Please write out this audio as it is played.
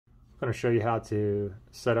going to show you how to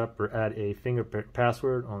set up or add a fingerprint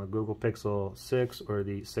password on the Google Pixel 6 or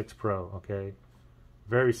the 6 Pro. Okay,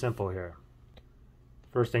 very simple here.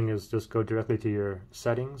 First thing is just go directly to your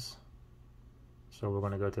settings. So we're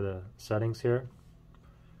going to go to the settings here,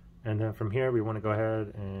 and then from here we want to go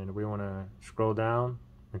ahead and we want to scroll down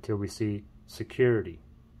until we see security.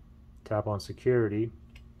 Tap on security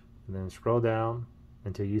and then scroll down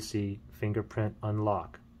until you see fingerprint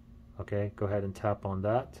unlock. Okay, go ahead and tap on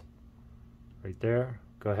that right there.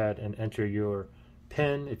 Go ahead and enter your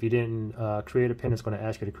PIN. If you didn't create a PIN, it's going to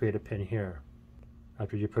ask you to create a PIN here.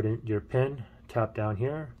 After you put in your PIN, tap down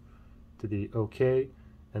here to the OK,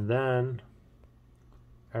 and then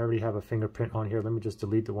I already have a fingerprint on here. Let me just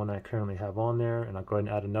delete the one I currently have on there, and I'll go ahead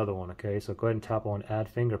and add another one. Okay, so go ahead and tap on add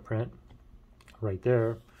fingerprint right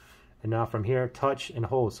there, and now from here touch and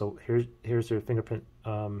hold. So here's your fingerprint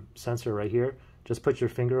sensor right here. Just put your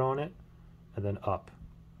finger on it and then up.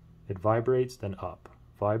 It vibrates, then up,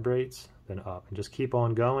 vibrates, then up, and just keep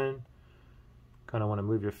on going. Kind of want to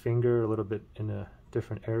move your finger a little bit in a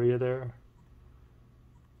different area there.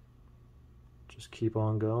 Just keep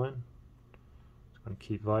on going. It's going to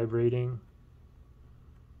keep vibrating.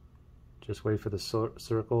 Just wait for the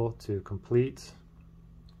circle to complete.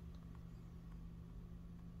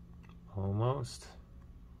 Almost.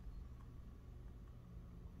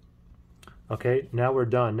 Okay, now we're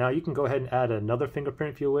done. Now you can go ahead and add another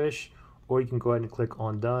fingerprint if you wish, or you can go ahead and click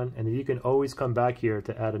on done, and then you can always come back here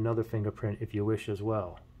to add another fingerprint if you wish as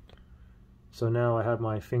well. So now I have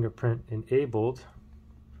my fingerprint enabled.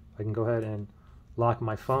 I can go ahead and lock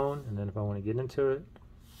my phone, and then if I want to get into it,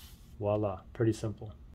 voila, pretty simple.